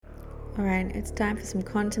Alright, it's time for some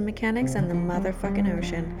quantum mechanics and the motherfucking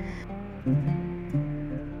ocean.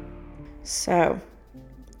 So,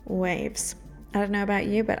 waves. I don't know about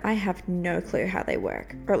you, but I have no clue how they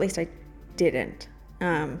work. Or at least I didn't.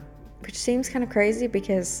 Which seems kind of crazy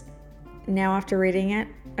because now after reading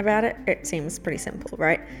about it, it seems pretty simple,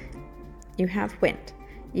 right? You have wind.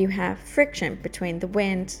 You have friction between the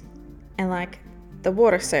wind and like the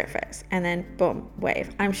water surface, and then boom,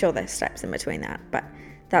 wave. I'm sure there's steps in between that, but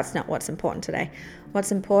that's not what's important today.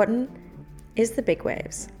 What's important is the big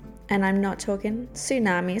waves. And I'm not talking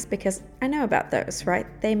tsunamis because I know about those, right?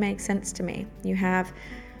 They make sense to me. You have,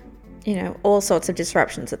 all sorts of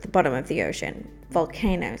disruptions at the bottom of the ocean,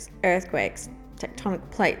 volcanoes, earthquakes, tectonic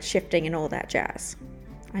plates shifting and all that jazz.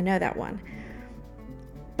 I know that one.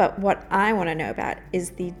 But what I want to know about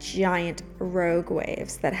is the giant rogue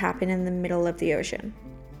waves that happen in the middle of the ocean.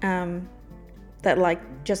 That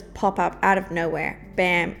like just pop up out of nowhere,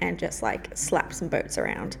 bam, and just like slap some boats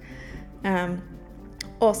around.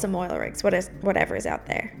 Or some oil rigs, whatever is out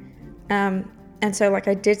there. And so like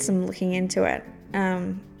I did some looking into it.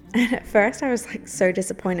 And at first I was like so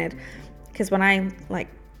disappointed because when I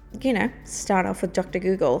start off with Dr.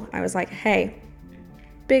 Google, I was like, hey,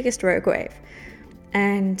 biggest rogue wave.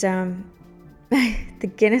 And the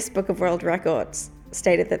Guinness Book of World Records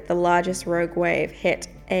stated that the largest rogue wave hit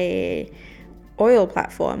a oil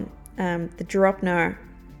platform, the Dropner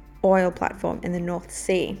oil platform in the North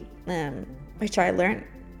Sea, which I learned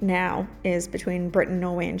now is between Britain,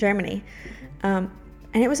 Norway, and Germany. And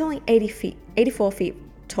it was only 84 feet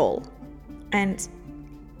tall. And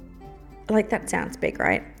like that sounds big,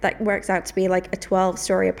 right? That works out to be like a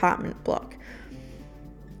 12-story apartment block,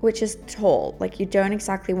 which is tall. Like you don't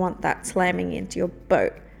exactly want that slamming into your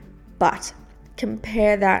boat. But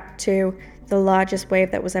compare that to the largest wave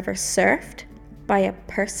that was ever surfed by a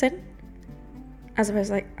person, as opposed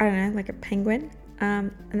to like a penguin.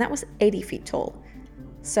 And that was 80 feet tall.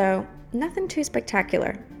 So nothing too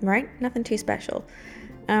spectacular, right? Nothing too special.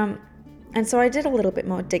 And so I did a little bit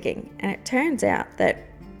more digging, and it turns out that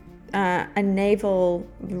a naval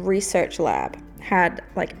research lab had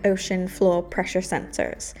like ocean floor pressure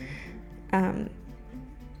sensors,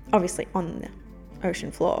 obviously on the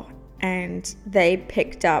ocean floor, and they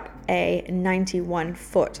picked up a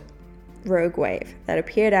 91-foot rogue wave that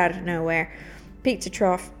appeared out of nowhere, peak to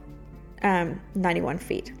trough, 91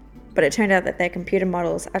 feet. But it turned out that their computer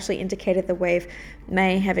models actually indicated the wave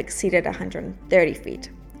may have exceeded 130 feet,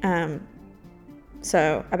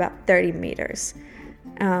 so about 30 meters.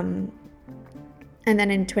 And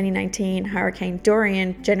then in 2019, Hurricane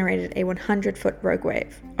Dorian generated a 100-foot rogue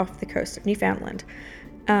wave off the coast of Newfoundland.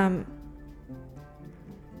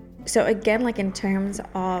 So again, like in terms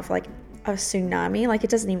of like a tsunami, like it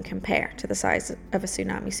doesn't even compare to the size of a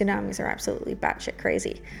tsunami. Tsunamis are absolutely batshit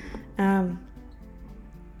crazy.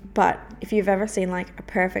 But if you've ever seen like a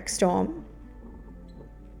perfect storm,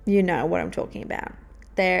 you know what I'm talking about.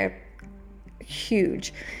 They're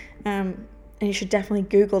huge. And you should definitely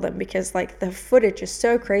Google them because like the footage is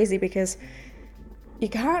so crazy because you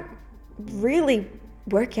can't really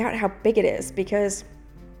work out how big it is because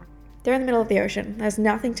they're in the middle of the ocean. There's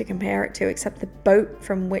nothing to compare it to except the boat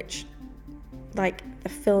from which like the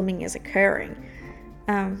filming is occurring.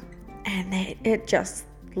 And it just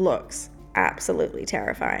looks absolutely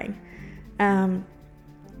terrifying.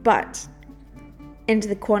 But into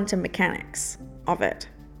the quantum mechanics of it,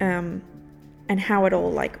 and how it all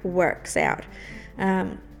like works out.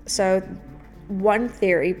 So one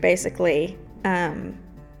theory basically,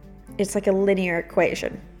 it's like a linear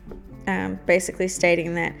equation, basically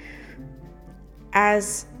stating that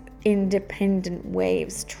as independent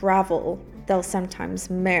waves travel, they'll sometimes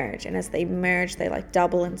merge, and as they merge, they like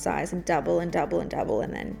double in size and double and double and double,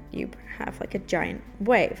 and then you have like a giant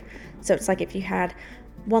wave. So it's like if you had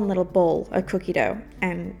one little ball of cookie dough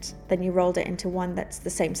and then you rolled it into one that's the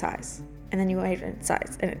same size, and then you wave it in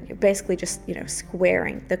size, and you're basically just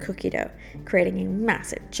squaring the cookie dough, creating a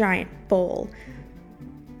massive giant ball.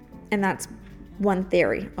 And that's one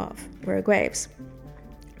theory of rogue waves.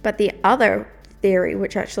 But the other theory,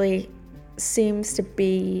 which actually seems to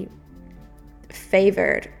be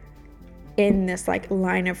favored in this like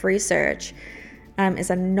line of research, is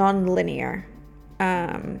a non-linear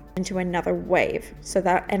into another wave. So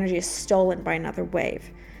that energy is stolen by another wave,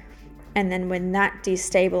 and then when that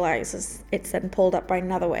destabilizes, it's then pulled up by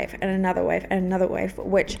another wave and another wave and another wave,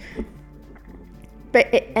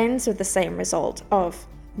 but it ends with the same result of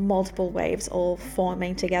multiple waves all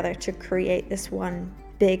forming together to create this one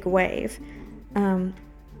big wave.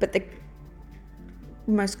 But the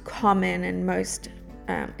most common and most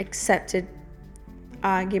accepted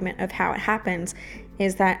argument of how it happens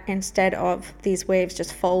is that instead of these waves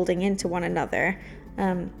just folding into one another,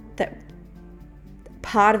 that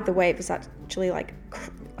part of the wave is actually like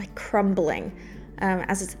crumbling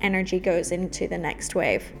as its energy goes into the next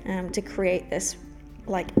wave, to create this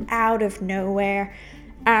like out of nowhere,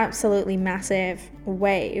 absolutely massive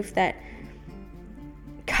wave that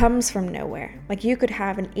comes from nowhere. Like you could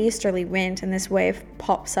have an easterly wind and this wave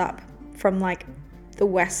pops up from like the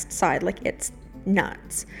west side, like it's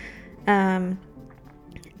nuts.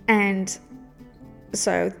 And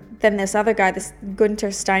so then this other guy, this Gunther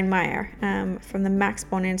Steinmeier, from the Max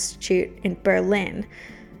Born Institute in Berlin,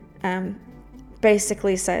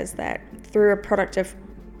 basically says that through a product of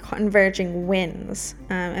converging winds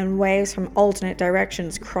and waves from alternate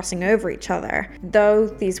directions crossing over each other, though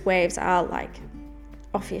these waves are like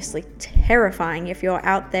obviously terrifying if you're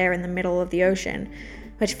out there in the middle of the ocean,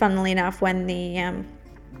 which funnily enough, when the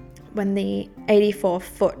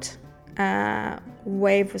 84-foot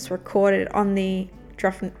wave was recorded on the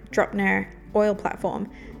Dropner oil platform,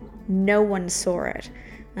 no one saw it.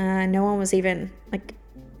 No one was even like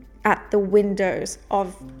at the windows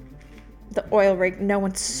of the oil rig. No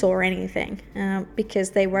one saw anything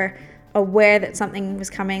because they were aware that something was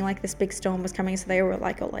coming, like this big storm was coming, so they were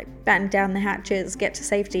like, batten down the hatches, get to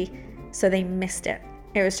safety. So they missed it.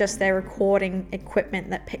 It was just their recording equipment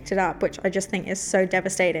that picked it up, which I just think is so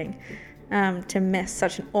devastating, to miss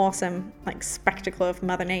such an awesome like spectacle of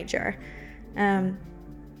Mother Nature. And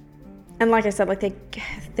like I said, like they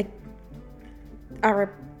are a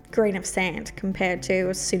grain of sand compared to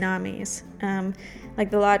tsunamis. Like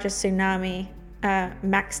the largest tsunami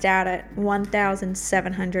maxed out at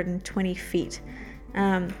 1,720 feet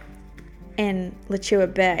in Lachua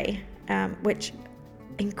Bay, which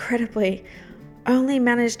incredibly only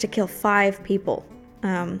managed to kill 5 people,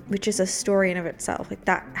 which is a story in of itself. Like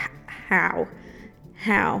that, how?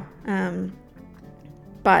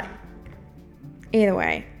 But either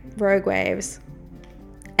way, rogue waves,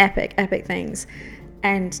 epic things.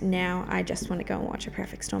 And now I just want to go and watch A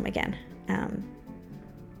Perfect Storm again.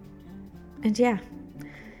 And yeah,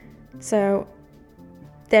 so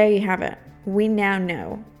there you have it. We now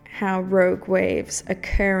know how rogue waves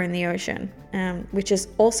occur in the ocean, which is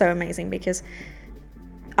also amazing because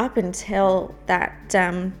up until that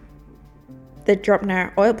the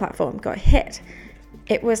Dropner oil platform got hit,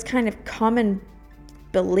 it was kind of common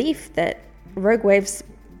belief that rogue waves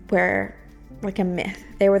were like a myth.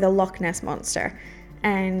 They were the Loch Ness monster.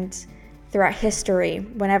 And throughout history,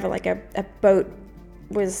 whenever like a boat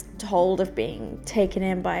was told of being taken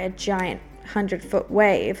in by a giant 100-foot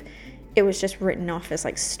wave, it was just written off as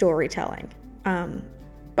like storytelling.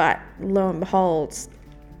 But lo and behold,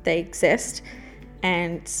 they exist.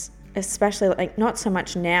 And especially like not so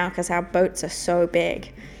much now because our boats are so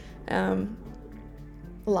big,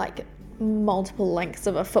 like multiple lengths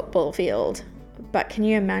of a football field. But can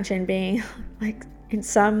you imagine being like in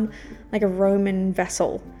some like a Roman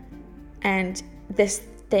vessel and this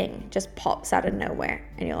thing just pops out of nowhere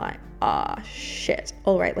and you're like, shit,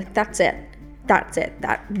 all right, like that's it,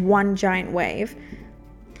 that one giant wave.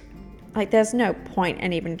 Like there's no point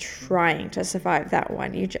in even trying to survive that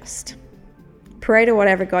one. You just pray to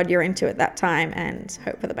whatever god you're into at that time and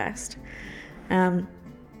hope for the best,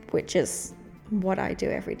 which is what I do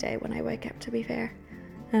every day when I wake up, to be fair.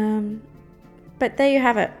 But there you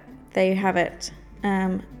have it.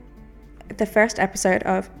 The first episode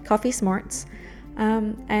of Coffee Smarts,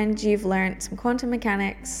 and you've learned some quantum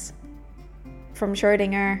mechanics from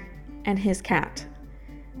Schrödinger and his cat,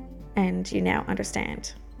 and you now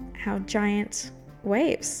understand how giant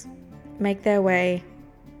waves make their way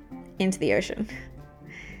into the ocean.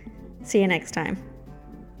 See you next time.